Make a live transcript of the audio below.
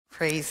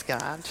Praise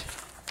God.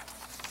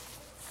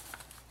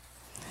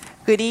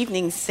 Good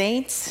evening,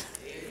 saints,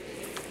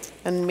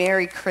 and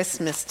Merry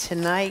Christmas.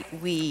 Tonight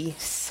we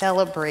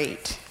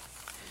celebrate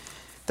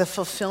the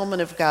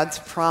fulfillment of God's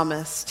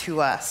promise to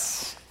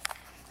us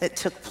that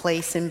took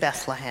place in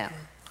Bethlehem.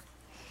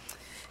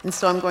 And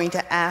so I'm going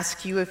to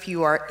ask you if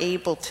you are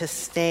able to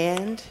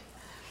stand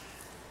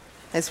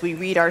as we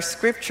read our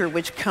scripture,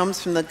 which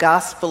comes from the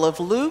Gospel of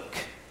Luke,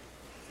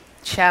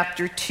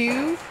 chapter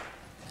 2.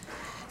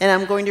 And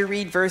I'm going to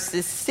read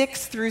verses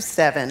 6 through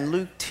 7.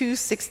 Luke 2,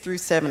 6 through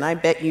 7. I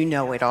bet you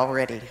know it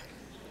already.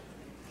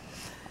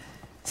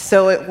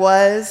 So it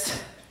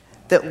was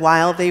that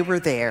while they were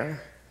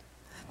there,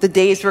 the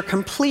days were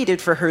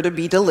completed for her to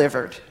be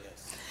delivered.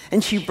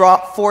 And she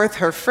brought forth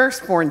her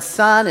firstborn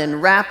son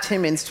and wrapped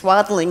him in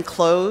swaddling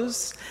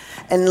clothes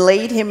and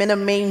laid him in a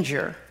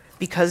manger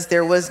because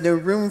there was no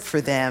room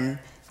for them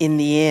in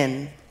the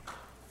inn.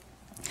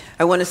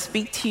 I want to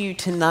speak to you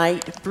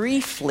tonight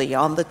briefly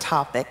on the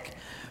topic,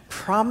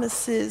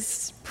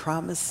 promises,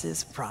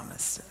 promises,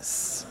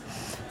 promises.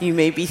 You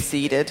may be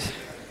seated.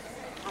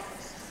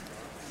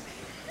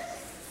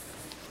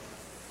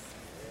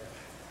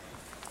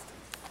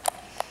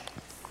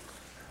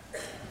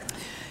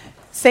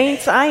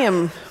 Saints, I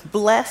am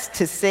blessed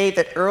to say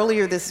that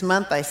earlier this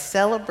month I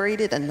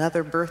celebrated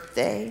another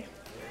birthday.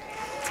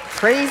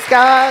 Praise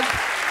God.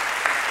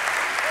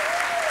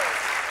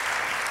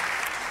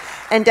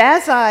 And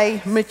as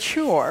I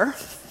mature,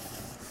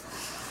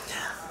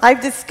 I've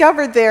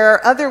discovered there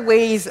are other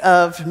ways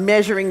of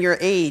measuring your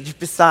age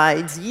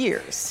besides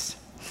years.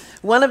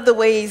 One of the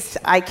ways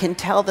I can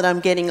tell that I'm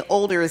getting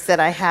older is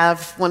that I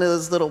have one of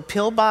those little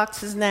pill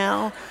boxes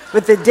now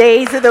with the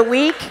days of the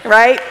week,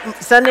 right?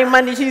 Sunday,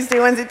 Monday,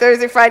 Tuesday, Wednesday,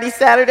 Thursday, Friday,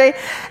 Saturday.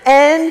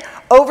 And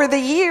over the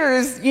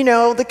years, you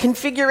know, the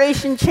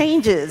configuration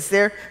changes.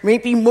 There may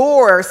be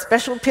more, a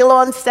special pill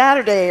on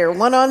Saturday or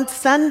one on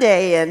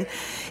Sunday. And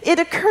it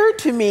occurred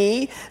to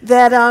me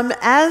that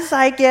as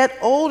I get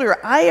older,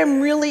 I am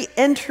really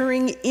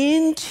entering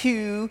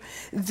into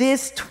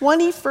this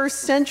 21st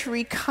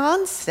century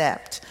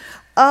concept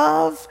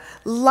of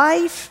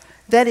life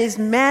that is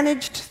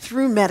managed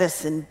through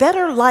medicine,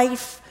 better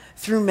life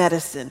through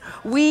medicine.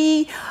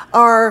 We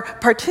are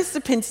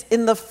participants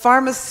in the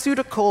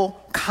pharmaceutical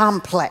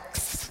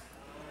complex.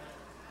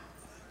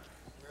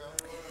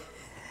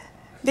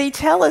 They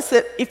tell us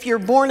that if you're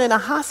born in a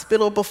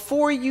hospital,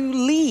 before you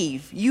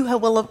leave, you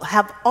will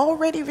have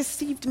already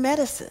received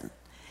medicine,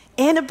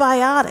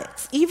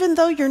 antibiotics. Even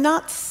though you're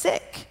not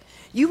sick,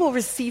 you will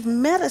receive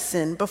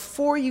medicine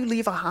before you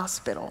leave a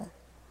hospital.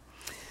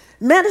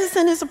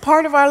 Medicine is a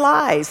part of our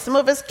lives. Some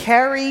of us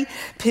carry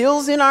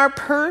pills in our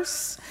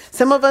purse.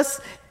 Some of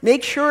us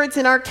make sure it's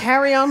in our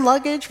carry-on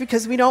luggage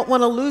because we don't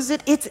want to lose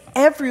it. It's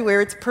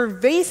everywhere. It's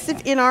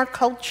pervasive in our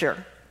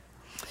culture.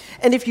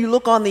 And if you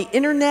look on the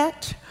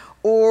internet,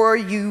 or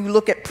you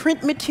look at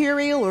print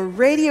material or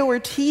radio or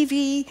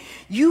TV,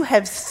 you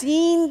have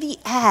seen the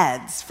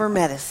ads for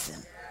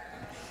medicine.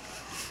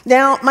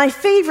 Now, my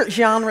favorite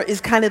genre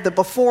is kind of the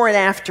before and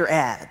after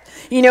ad.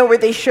 You know, where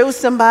they show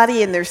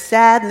somebody and they're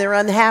sad and they're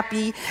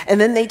unhappy,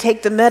 and then they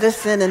take the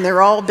medicine and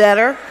they're all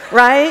better,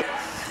 right?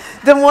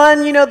 The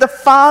one, you know, the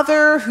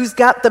father who's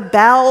got the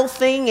bowel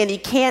thing and he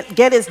can't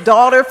get his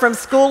daughter from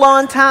school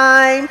on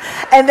time,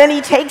 and then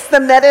he takes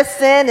the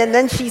medicine and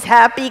then she's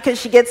happy because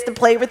she gets to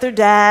play with her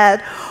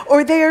dad.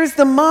 Or there's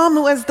the mom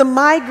who has the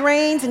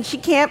migraines and she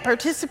can't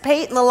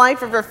participate in the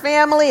life of her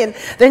family, and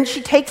then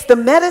she takes the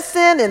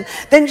medicine and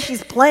then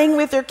she's playing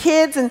with her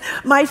kids. And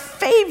my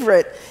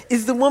favorite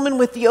is the woman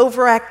with the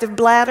overactive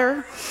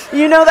bladder.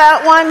 You know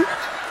that one?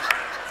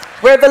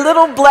 Where the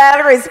little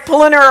bladder is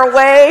pulling her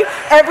away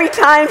every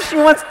time she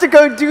wants to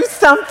go do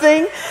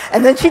something.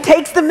 And then she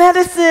takes the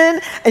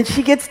medicine and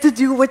she gets to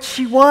do what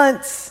she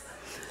wants.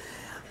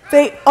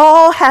 They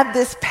all have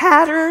this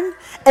pattern,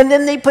 and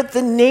then they put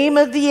the name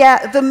of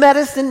the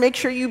medicine, make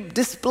sure you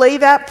display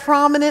that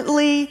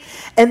prominently,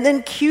 and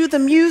then cue the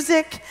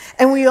music,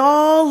 and we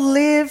all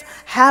live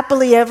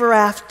happily ever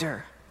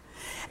after.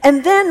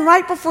 And then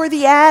right before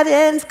the ad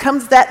ends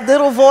comes that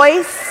little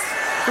voice,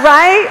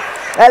 right?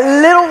 That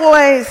little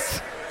voice.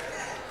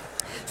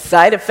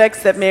 Side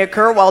effects that may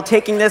occur while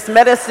taking this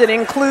medicine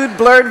include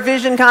blurred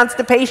vision,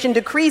 constipation,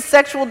 decreased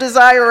sexual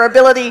desire or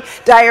ability,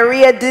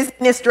 diarrhea,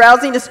 dizziness,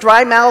 drowsiness,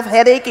 dry mouth,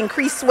 headache,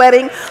 increased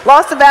sweating,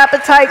 loss of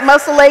appetite,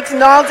 muscle aches,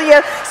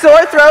 nausea,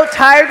 sore throat,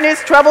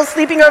 tiredness, trouble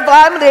sleeping or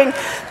vomiting.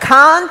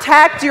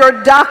 Contact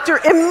your doctor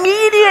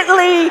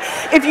immediately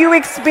if you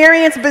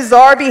experience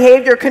bizarre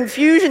behavior,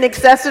 confusion,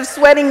 excessive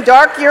sweating,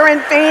 dark urine,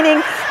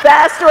 fainting,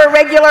 fast or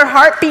irregular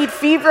heartbeat,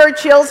 fever,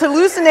 chills,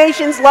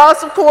 hallucinations,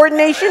 loss of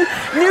coordination,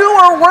 new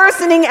or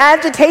worsening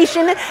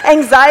agitation,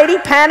 anxiety,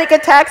 panic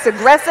attacks,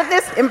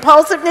 aggressiveness,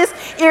 impulsiveness,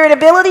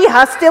 irritability,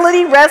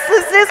 hostility,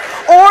 restlessness,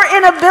 or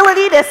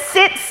inability to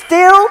sit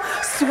still,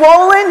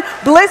 swollen,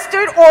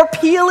 blistered, or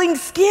peeling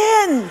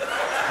skin.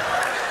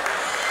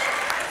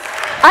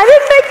 I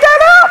didn't make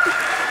that up.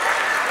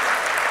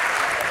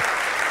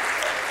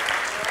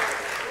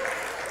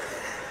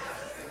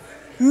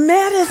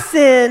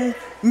 Medicine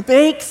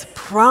makes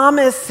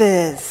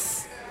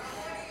promises.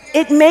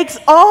 It makes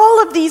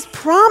all of these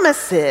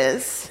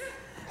promises,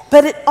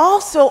 but it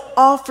also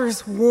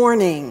offers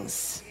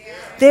warnings.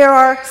 There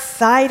are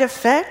side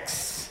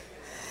effects.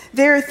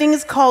 There are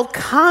things called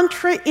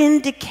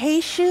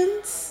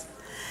contraindications.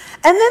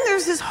 And then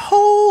there's this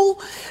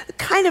whole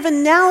kind of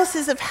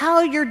analysis of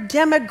how your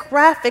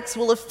demographics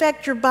will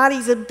affect your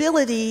body's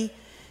ability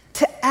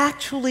to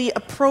actually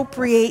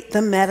appropriate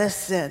the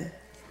medicine.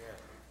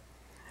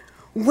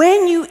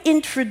 When you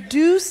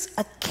introduce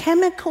a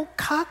chemical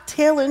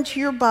cocktail into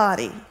your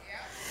body,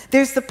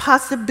 there's the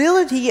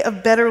possibility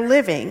of better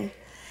living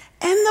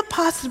and the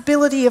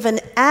possibility of an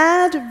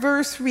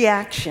adverse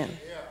reaction.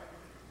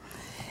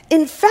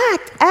 In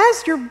fact,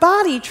 as your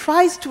body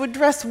tries to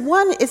address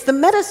as the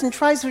medicine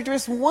tries to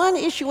address one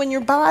issue in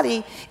your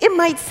body, it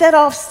might set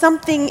off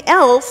something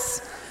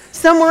else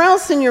somewhere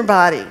else in your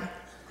body.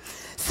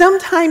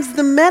 Sometimes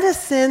the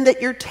medicine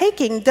that you're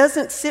taking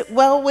doesn't sit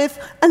well with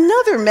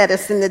another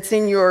medicine that's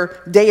in your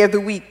day of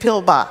the week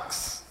pill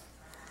box.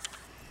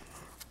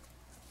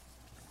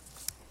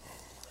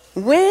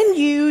 When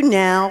you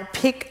now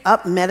pick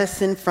up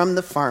medicine from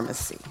the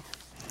pharmacy,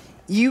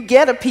 you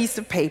get a piece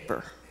of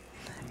paper,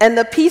 and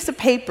the piece of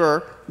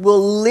paper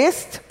will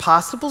list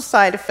possible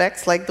side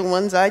effects like the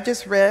ones I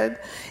just read.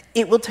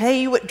 It will tell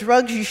you what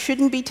drugs you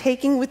shouldn't be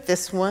taking with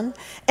this one,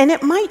 and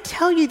it might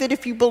tell you that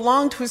if you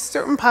belong to a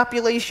certain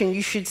population,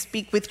 you should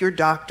speak with your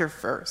doctor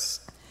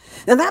first.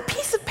 Now, that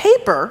piece of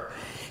paper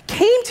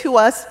came to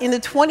us in the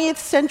 20th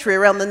century,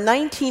 around the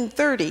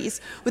 1930s,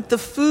 with the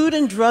Food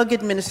and Drug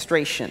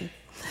Administration.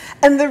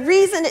 And the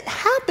reason it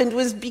happened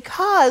was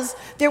because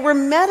there were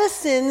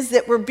medicines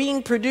that were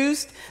being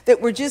produced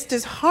that were just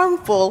as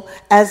harmful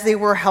as they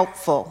were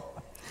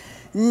helpful.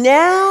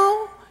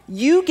 Now,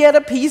 you get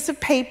a piece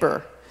of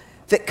paper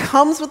that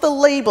comes with a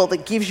label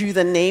that gives you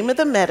the name of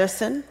the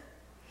medicine,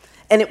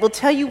 and it will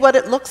tell you what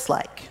it looks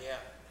like. Yeah.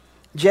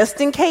 Just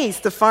in case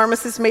the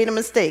pharmacist made a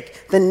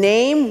mistake. The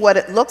name, what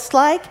it looks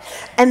like,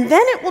 and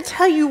then it will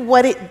tell you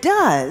what it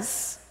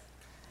does,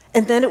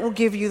 and then it will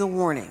give you the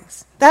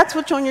warnings. That's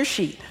what's on your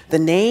sheet. The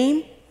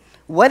name,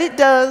 what it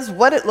does,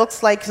 what it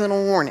looks like, and a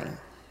warning.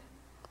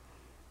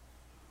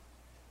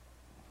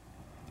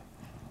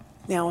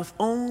 Now, if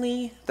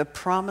only the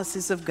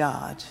promises of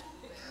God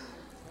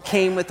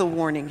came with a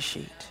warning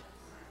sheet.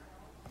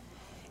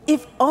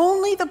 If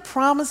only the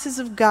promises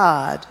of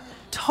God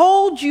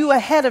told you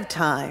ahead of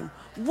time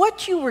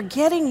what you were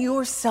getting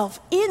yourself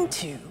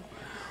into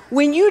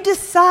when you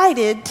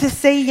decided to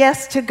say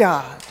yes to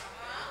God.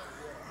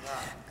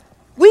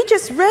 We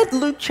just read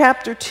Luke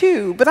chapter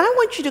 2, but I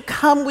want you to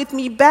come with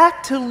me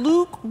back to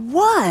Luke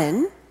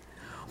 1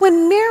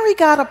 when Mary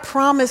got a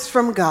promise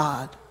from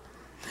God.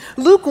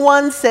 Luke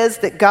 1 says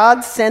that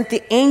God sent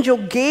the angel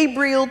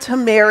Gabriel to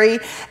Mary,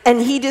 and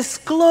he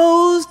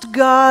disclosed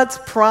God's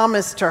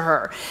promise to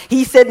her.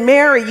 He said,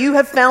 Mary, you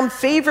have found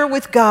favor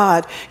with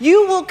God.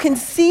 You will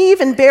conceive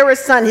and bear a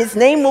son. His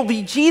name will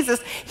be Jesus.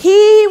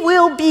 He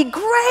will be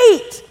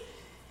great.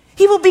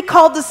 He will be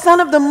called the Son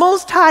of the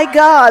Most High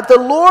God. The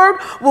Lord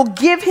will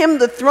give him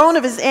the throne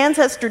of his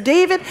ancestor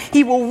David.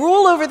 He will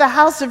rule over the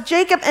house of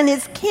Jacob, and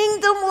his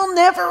kingdom will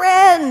never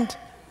end.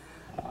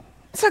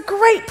 It's a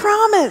great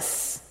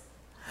promise.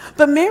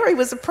 But Mary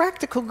was a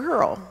practical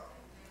girl.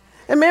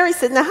 And Mary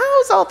said, now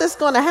how is all this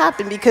going to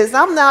happen? Because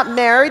I'm not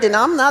married and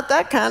I'm not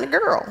that kind of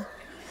girl.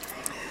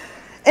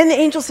 And the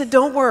angel said,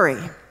 don't worry.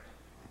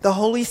 The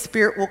Holy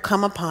Spirit will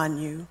come upon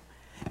you,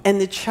 and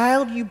the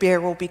child you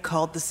bear will be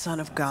called the Son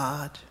of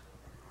God.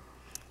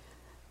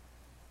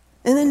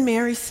 And then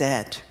Mary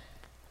said,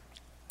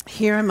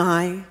 here am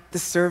I, the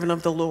servant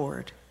of the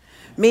Lord.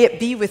 May it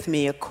be with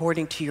me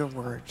according to your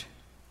word.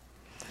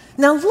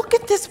 Now look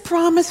at this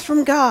promise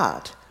from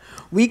God.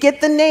 We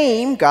get the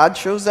name. God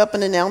shows up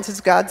and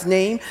announces God's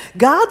name.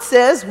 God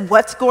says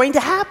what's going to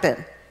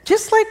happen,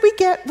 just like we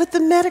get with the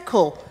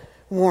medical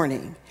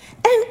warning.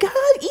 And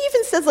God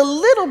even says a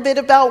little bit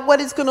about what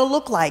it's going to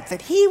look like,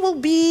 that he will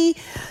be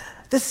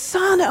the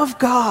Son of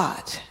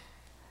God.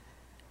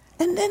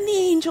 And then the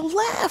angel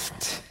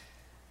left,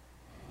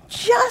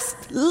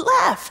 just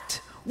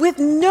left with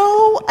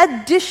no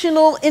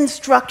additional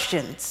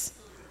instructions.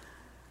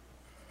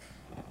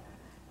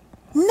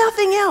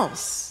 Nothing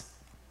else.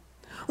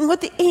 And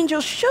what the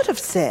angel should have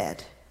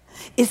said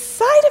is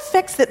side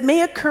effects that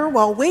may occur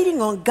while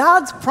waiting on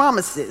God's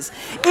promises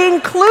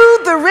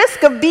include the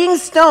risk of being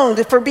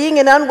stoned for being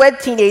an unwed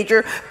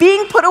teenager,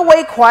 being put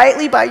away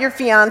quietly by your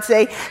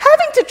fiance,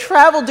 having to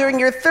travel during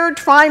your third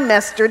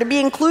trimester to be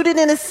included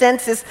in a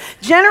census,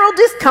 general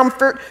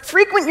discomfort,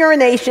 frequent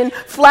urination,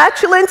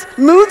 flatulence,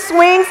 mood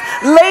swings,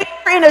 labor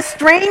in a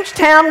strange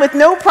town with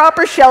no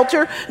proper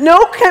shelter, no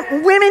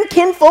women,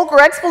 kinfolk,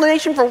 or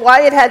explanation for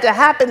why it had to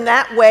happen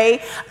that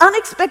way,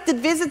 unexpected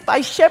visits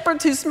by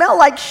shepherds who smell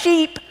like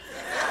sheep,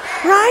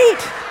 right?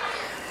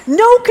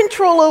 No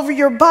control over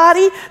your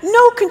body,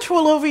 no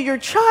control over your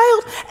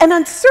child, and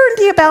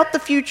uncertainty about the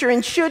future.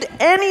 And should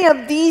any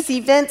of these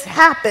events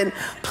happen,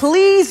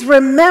 please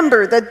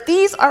remember that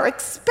these are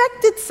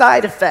expected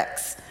side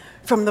effects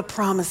from the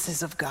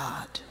promises of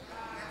God.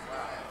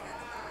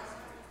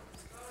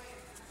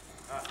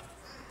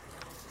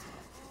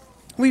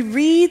 We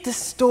read the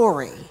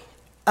story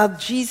of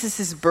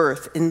Jesus'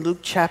 birth in Luke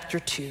chapter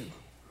 2.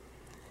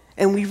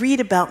 And we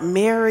read about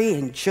Mary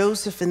and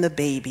Joseph and the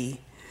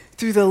baby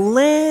through the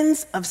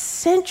lens of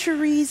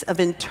centuries of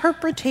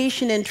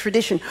interpretation and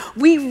tradition.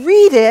 We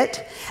read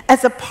it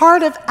as a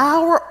part of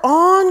our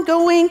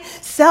ongoing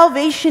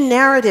salvation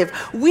narrative.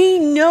 We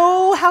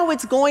know how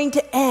it's going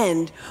to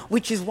end,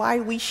 which is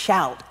why we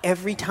shout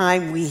every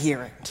time we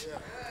hear it.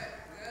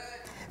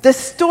 The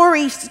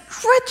story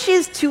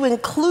stretches to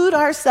include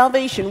our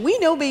salvation. We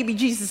know baby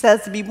Jesus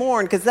has to be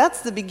born because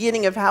that's the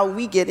beginning of how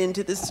we get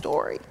into this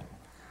story.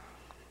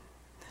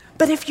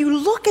 But if you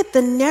look at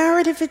the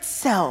narrative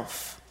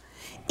itself,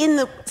 in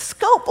the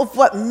scope of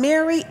what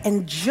Mary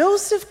and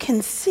Joseph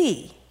can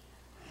see,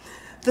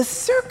 the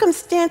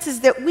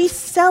circumstances that we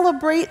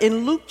celebrate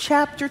in Luke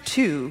chapter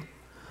 2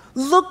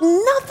 look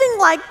nothing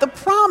like the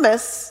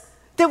promise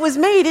that was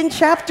made in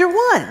chapter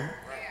 1.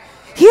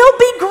 He'll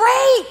be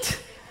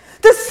great,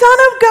 the Son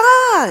of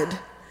God.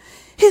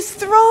 His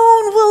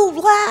throne will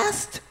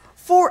last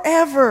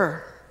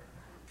forever.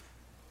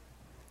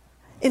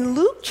 In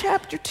Luke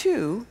chapter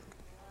 2,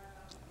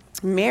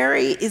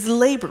 Mary is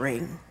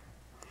laboring,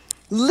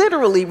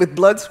 literally with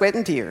blood, sweat,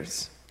 and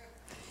tears,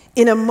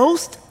 in a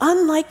most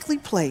unlikely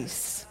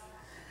place,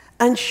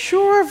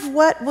 unsure of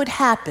what would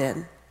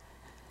happen.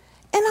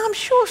 And I'm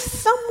sure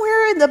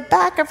somewhere in the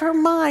back of her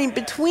mind,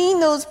 between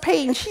those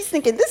pains, she's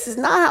thinking, this is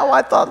not how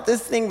I thought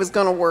this thing was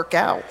going to work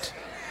out.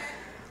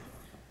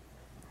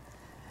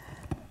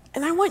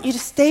 And I want you to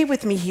stay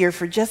with me here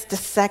for just a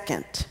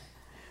second,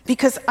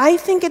 because I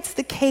think it's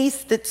the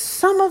case that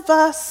some of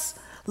us,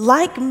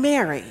 like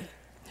Mary,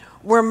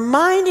 we're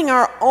minding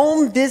our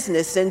own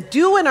business and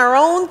doing our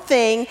own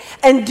thing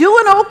and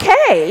doing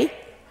okay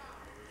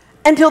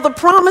until the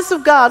promise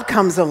of God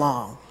comes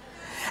along.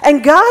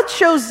 And God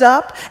shows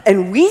up,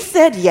 and we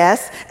said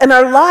yes, and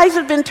our lives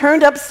have been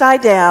turned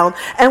upside down,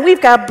 and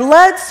we've got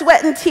blood,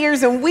 sweat, and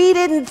tears, and we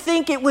didn't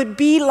think it would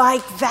be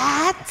like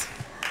that.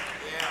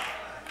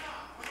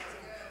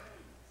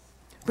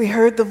 We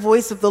heard the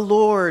voice of the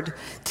Lord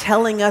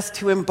telling us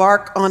to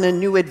embark on a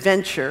new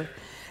adventure.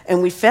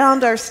 And we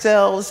found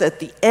ourselves at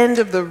the end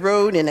of the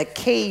road in a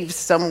cave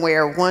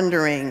somewhere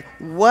wondering,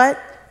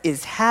 what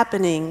is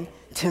happening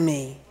to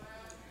me?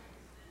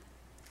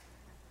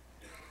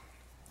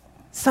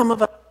 Some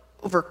of us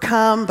are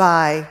overcome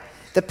by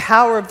the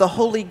power of the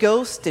Holy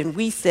Ghost, and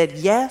we said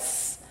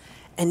yes.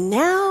 And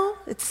now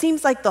it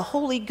seems like the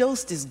Holy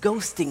Ghost is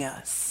ghosting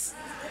us,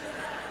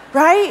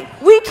 right?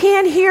 We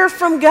can't hear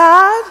from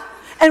God,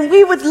 and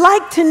we would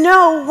like to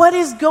know what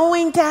is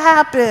going to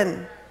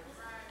happen.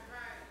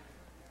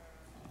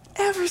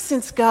 Ever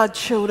since God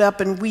showed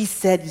up and we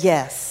said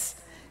yes,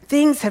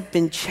 things have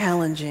been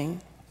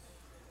challenging.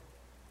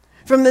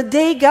 From the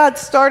day God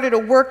started to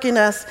work in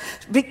us,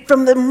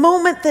 from the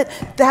moment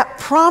that that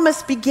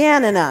promise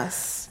began in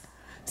us,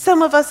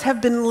 some of us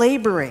have been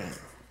laboring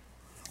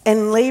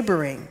and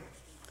laboring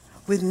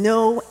with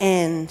no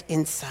end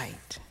in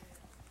sight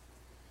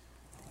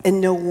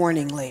and no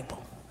warning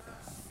label.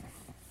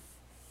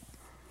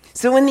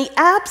 So in the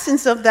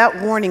absence of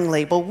that warning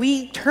label,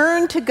 we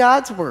turn to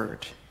God's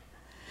word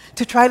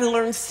to try to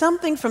learn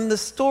something from the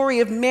story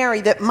of Mary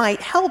that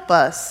might help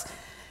us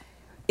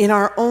in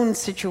our own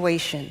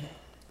situation.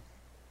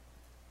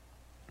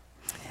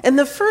 And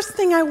the first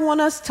thing I want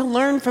us to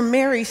learn from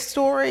Mary's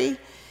story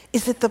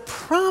is that the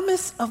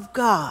promise of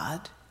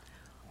God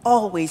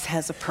always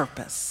has a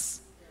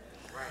purpose.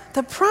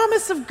 The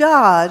promise of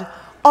God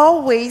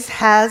always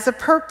has a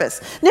purpose.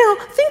 Now,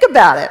 think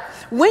about it.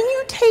 When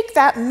you take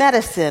that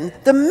medicine,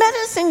 the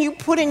medicine you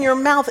put in your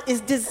mouth is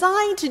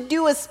designed to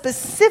do a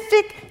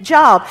specific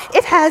job.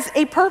 It has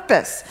a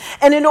purpose.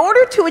 And in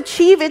order to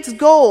achieve its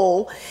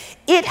goal,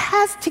 it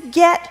has to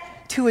get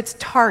to its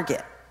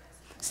target.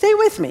 Stay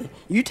with me.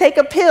 You take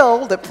a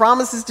pill that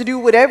promises to do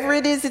whatever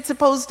it is it's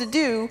supposed to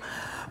do,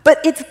 but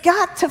it's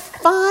got to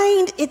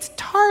find its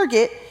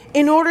target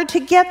in order to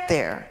get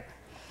there.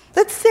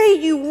 Let's say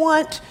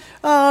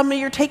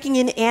you're taking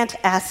an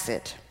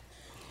antacid.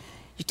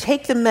 You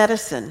take the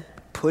medicine,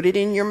 put it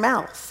in your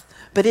mouth,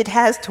 but it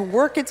has to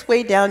work its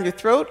way down your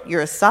throat, your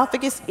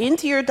esophagus,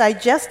 into your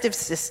digestive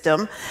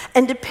system,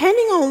 and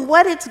depending on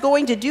what it's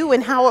going to do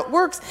and how it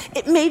works,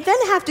 it may then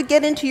have to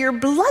get into your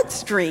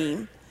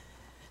bloodstream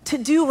to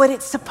do what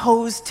it's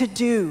supposed to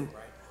do.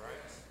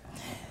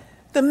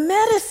 The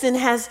medicine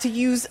has to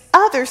use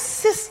other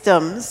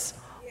systems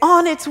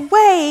on its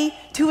way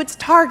to its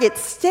target.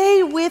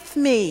 Stay with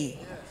me.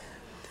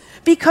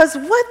 Because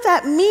what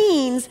that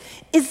means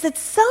is that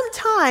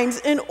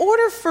sometimes in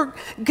order for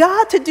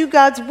God to do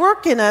God's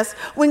work in us,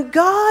 when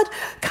God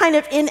kind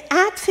of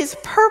enacts his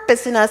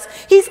purpose in us,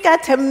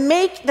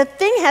 the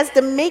thing has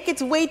to make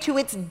its way to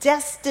its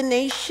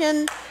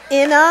destination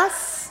in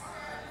us.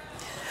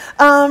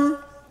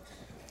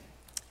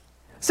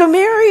 So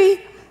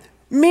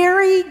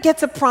Mary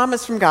gets a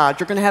promise from God.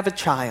 You're going to have a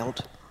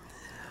child.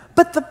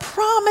 But the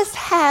promise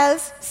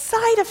has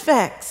side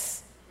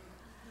effects.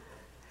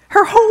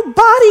 Her whole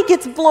body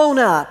gets blown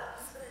up.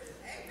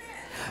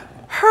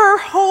 Her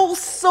whole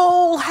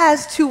soul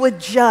has to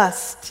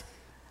adjust.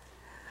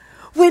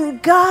 When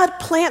God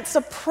plants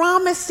a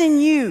promise in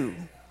you,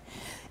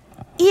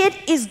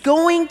 it is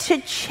going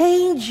to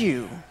change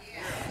you.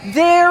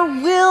 There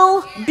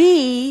will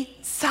be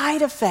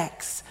side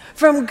effects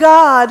from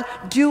God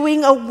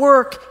doing a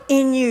work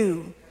in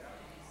you.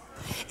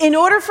 In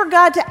order for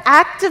God to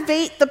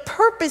activate the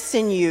purpose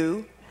in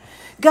you,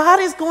 God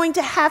is going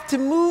to have to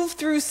move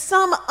through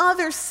some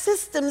other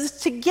systems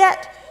to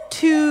get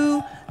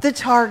to the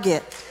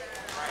target.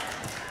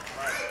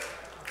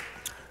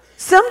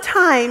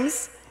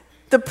 Sometimes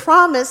the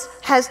promise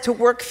has to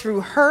work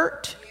through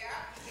hurt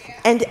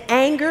and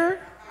anger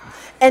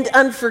and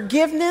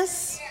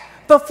unforgiveness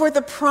before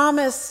the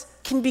promise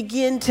can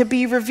begin to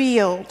be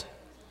revealed.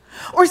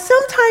 Or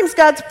sometimes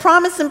God's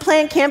promise and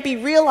plan can't be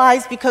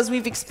realized because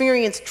we've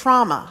experienced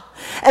trauma.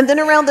 And then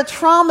around the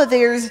trauma,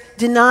 there's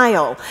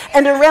denial.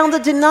 And around the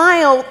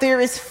denial, there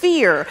is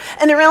fear.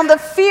 And around the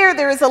fear,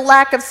 there is a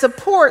lack of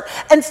support.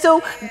 And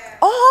so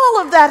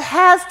all of that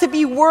has to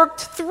be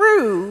worked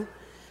through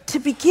to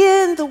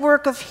begin the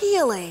work of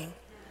healing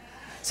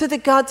so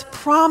that God's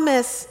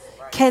promise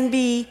can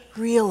be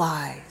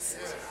realized.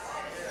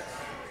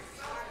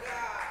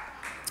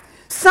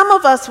 Some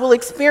of us will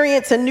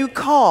experience a new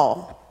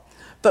call,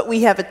 but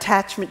we have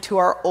attachment to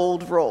our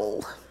old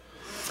role.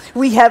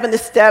 We have an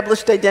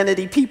established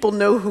identity. People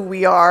know who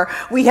we are.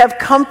 We have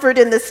comfort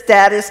in the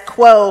status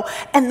quo.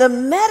 And the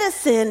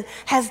medicine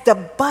has to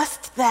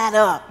bust that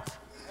up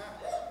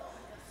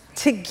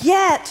to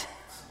get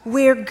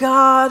where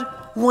God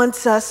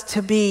wants us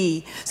to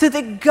be, so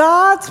that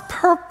God's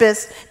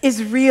purpose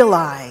is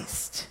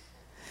realized.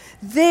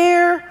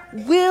 There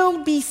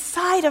will be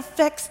side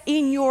effects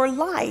in your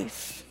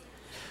life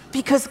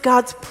because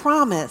God's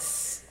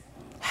promise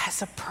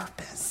has a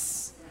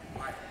purpose.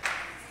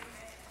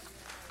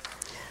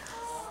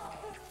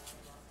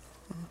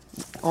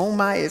 Oh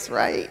my is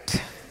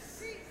right.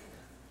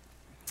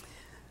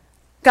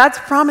 God's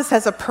promise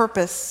has a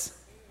purpose.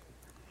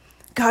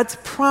 God's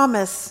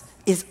promise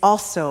is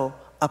also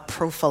a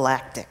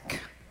prophylactic.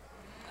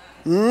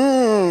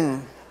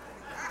 There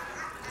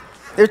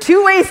are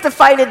two ways to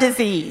fight a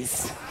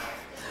disease.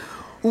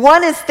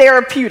 One is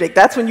therapeutic.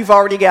 That's when you've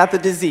already got the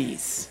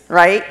disease,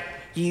 right?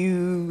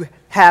 You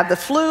have the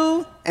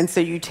flu, and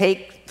so you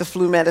take the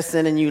flu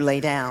medicine and you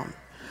lay down.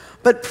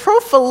 But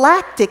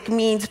prophylactic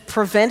means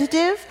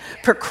preventative,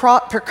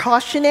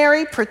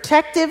 precautionary,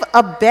 protective,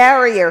 a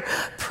barrier.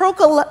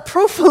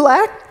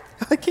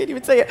 I can't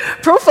even say it.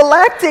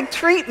 Prophylactic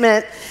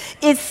treatment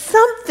is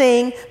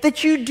something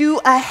that you do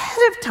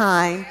ahead of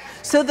time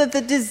so that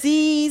the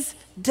disease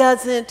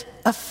doesn't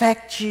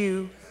affect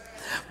you.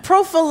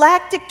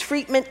 Prophylactic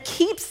treatment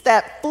keeps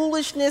that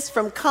foolishness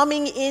from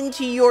coming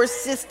into your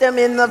system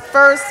in the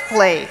first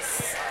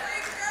place.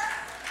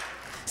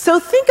 So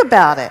think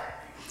about it.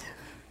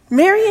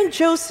 Mary and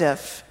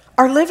Joseph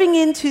are living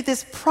into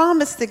this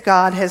promise that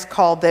God has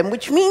called them,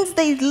 which means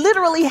they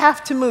literally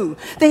have to move.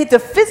 They had to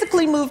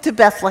physically move to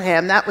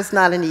Bethlehem. That was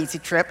not an easy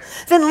trip.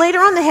 Then later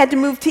on, they had to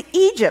move to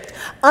Egypt.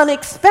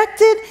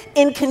 Unexpected,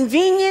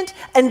 inconvenient,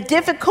 and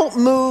difficult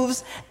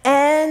moves,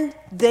 and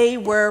they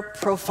were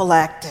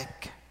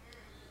prophylactic.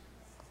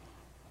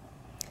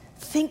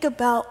 Think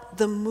about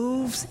the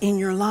moves in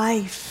your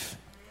life.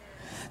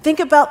 Think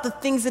about the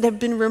things that have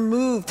been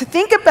removed.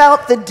 Think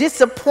about the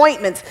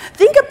disappointments.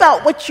 Think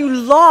about what you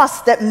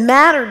lost that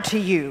mattered to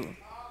you.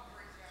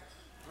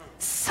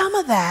 Some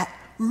of that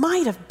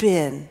might have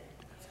been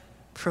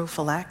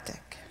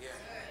prophylactic.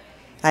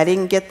 I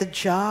didn't get the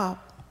job.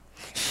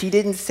 She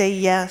didn't say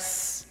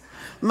yes.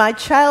 My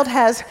child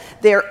has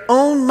their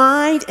own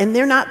mind, and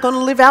they're not going to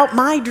live out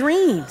my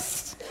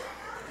dreams.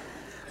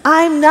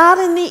 I'm not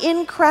in the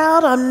in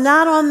crowd. I'm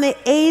not on the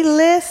A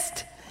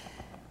list.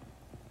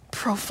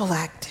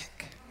 Prophylactic.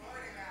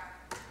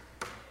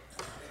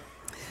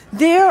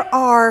 There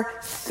are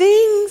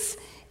things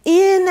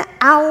in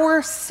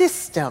our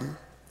system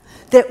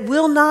that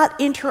will not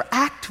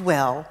interact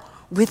well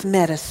with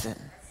medicine.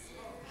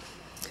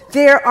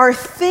 There are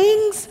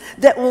things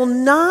that will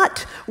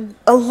not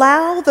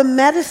allow the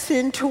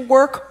medicine to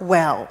work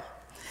well.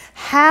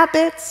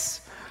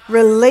 Habits,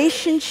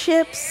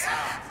 relationships,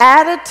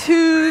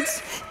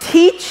 attitudes,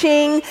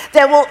 teaching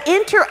that will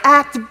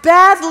interact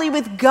badly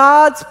with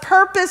God's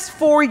purpose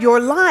for your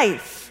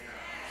life.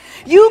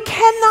 You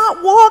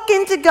cannot walk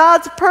into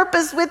God's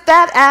purpose with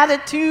that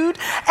attitude,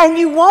 and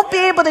you won't be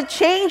able to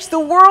change the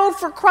world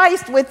for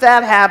Christ with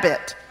that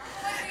habit.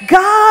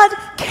 God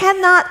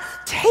cannot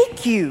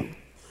take you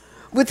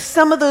with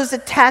some of those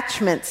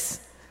attachments.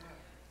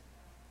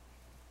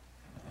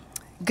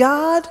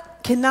 God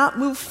cannot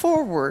move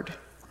forward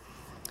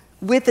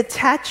with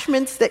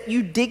attachments that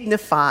you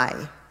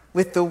dignify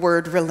with the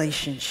word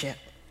relationship.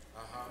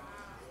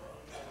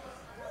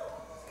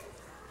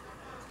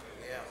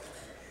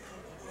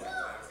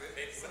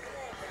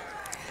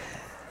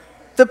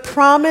 The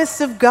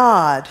promise of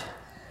God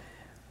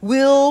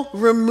will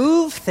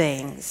remove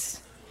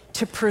things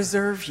to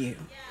preserve you.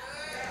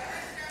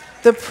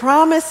 The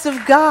promise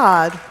of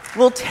God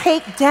will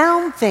take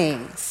down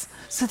things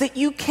so that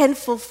you can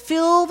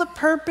fulfill the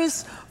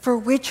purpose for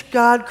which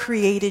God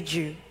created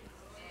you.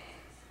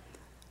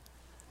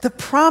 The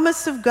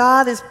promise of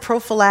God is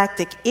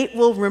prophylactic. It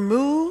will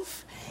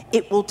remove,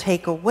 it will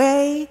take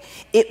away,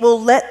 it will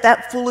let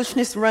that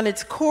foolishness run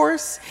its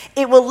course,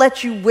 it will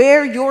let you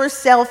wear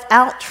yourself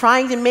out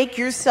trying to make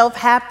yourself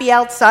happy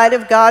outside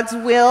of God's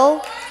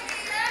will.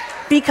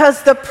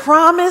 Because the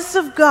promise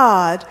of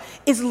God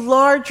is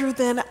larger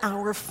than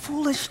our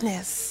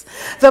foolishness.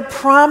 The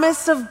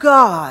promise of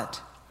God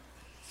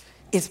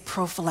is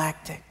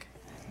prophylactic.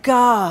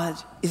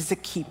 God is the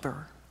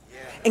keeper.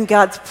 And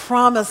God's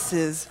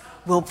promises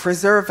will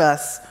preserve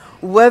us,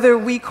 whether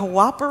we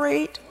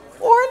cooperate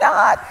or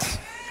not.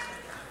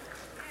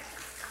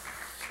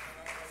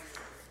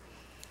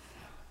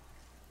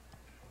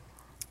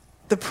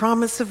 The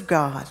promise of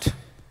God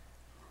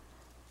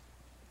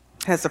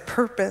has a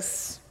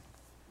purpose.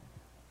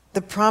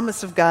 The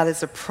promise of God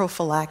is a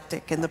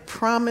prophylactic, and the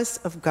promise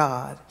of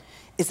God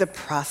is a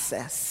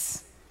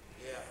process.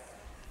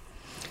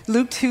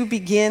 Luke 2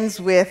 begins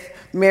with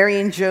Mary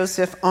and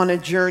Joseph on a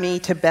journey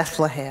to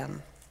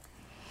Bethlehem.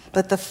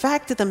 But the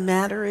fact of the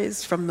matter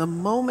is, from the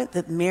moment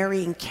that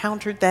Mary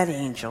encountered that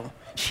angel,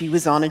 she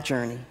was on a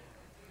journey.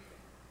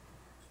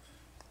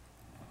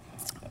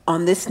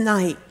 On this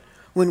night,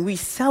 when we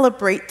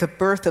celebrate the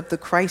birth of the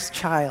Christ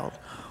child,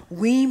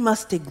 we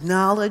must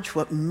acknowledge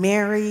what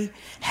Mary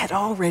had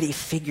already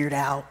figured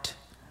out.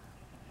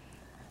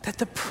 That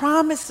the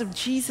promise of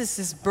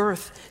Jesus'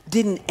 birth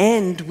didn't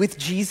end with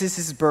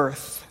Jesus'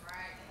 birth.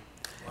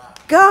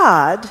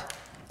 God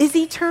is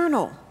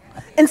eternal.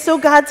 And so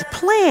God's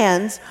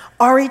plans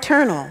are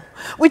eternal,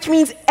 which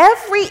means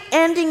every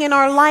ending in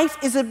our life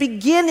is a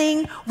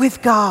beginning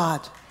with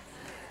God.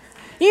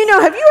 You know,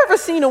 have you ever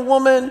seen a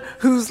woman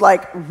who's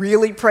like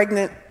really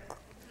pregnant?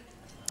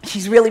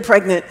 She's really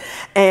pregnant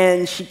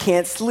and she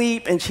can't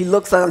sleep and she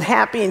looks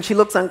unhappy and she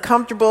looks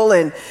uncomfortable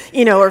and,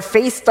 you know, her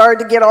face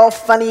started to get all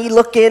funny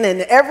looking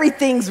and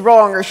everything's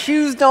wrong. Her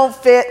shoes don't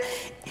fit.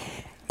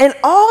 And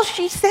all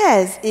she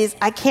says is,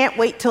 I can't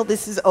wait till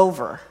this is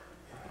over.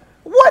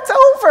 What's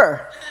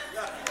over?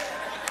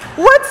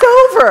 What's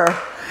over?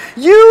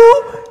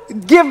 You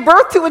give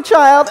birth to a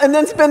child and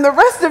then spend the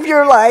rest of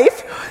your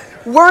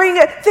life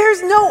worrying.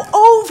 There's no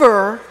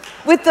over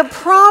with the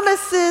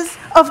promises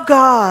of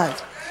God.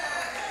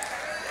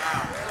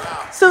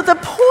 So the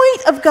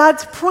point of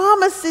God's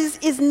promises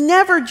is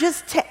never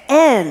just to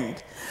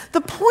end.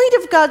 The point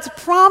of God's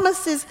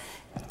promises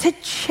to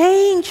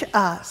change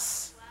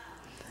us.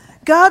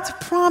 God's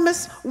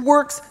promise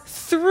works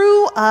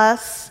through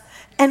us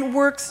and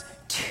works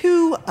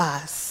to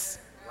us.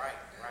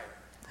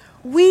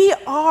 We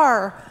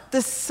are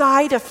the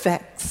side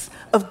effects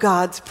of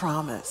God's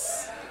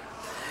promise.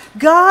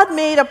 God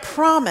made a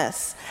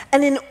promise,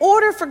 and in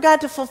order for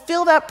God to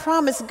fulfill that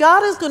promise,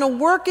 God is going to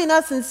work in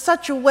us in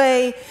such a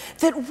way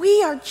that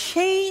we are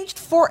changed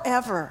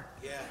forever.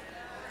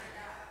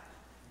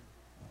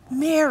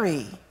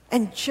 Mary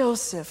and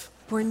Joseph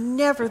were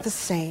never the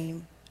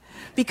same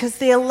because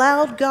they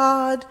allowed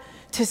God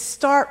to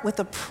start with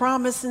a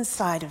promise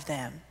inside of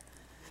them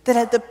that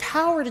had the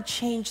power to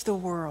change the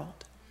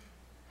world.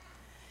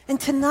 And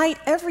tonight,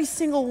 every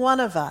single one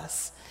of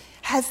us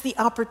has the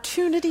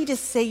opportunity to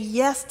say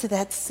yes to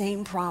that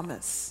same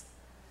promise.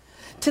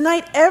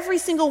 Tonight, every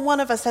single one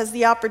of us has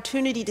the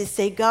opportunity to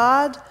say,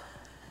 God,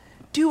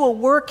 do a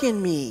work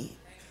in me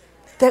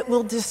that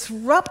will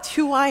disrupt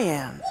who I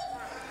am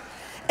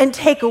and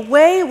take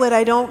away what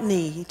I don't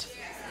need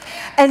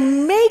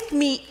and make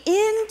me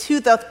into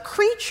the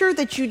creature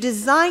that you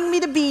designed me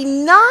to be,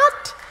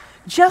 not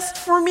just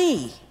for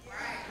me,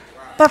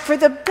 but for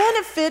the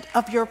benefit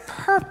of your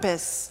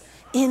purpose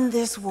in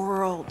this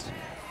world.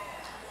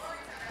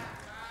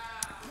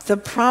 The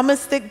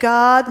promise that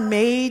God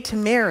made to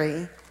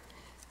Mary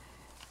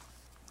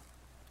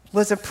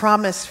was a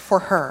promise for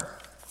her.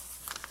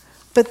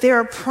 But there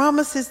are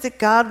promises that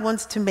God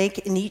wants to make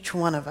in each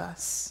one of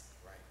us.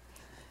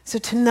 So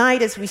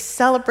tonight, as we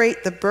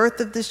celebrate the birth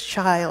of this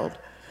child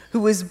who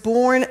was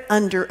born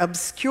under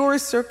obscure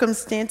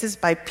circumstances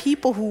by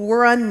people who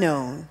were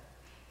unknown,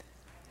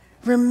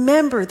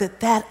 remember that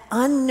that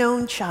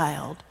unknown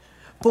child,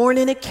 born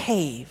in a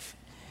cave,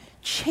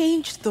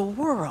 changed the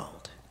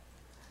world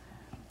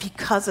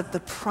because of the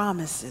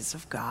promises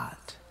of God.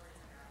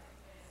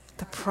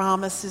 The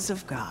promises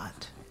of God.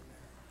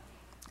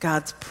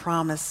 God's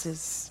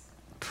promises,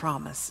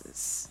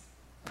 promises,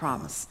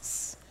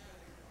 promises.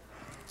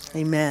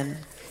 Amen.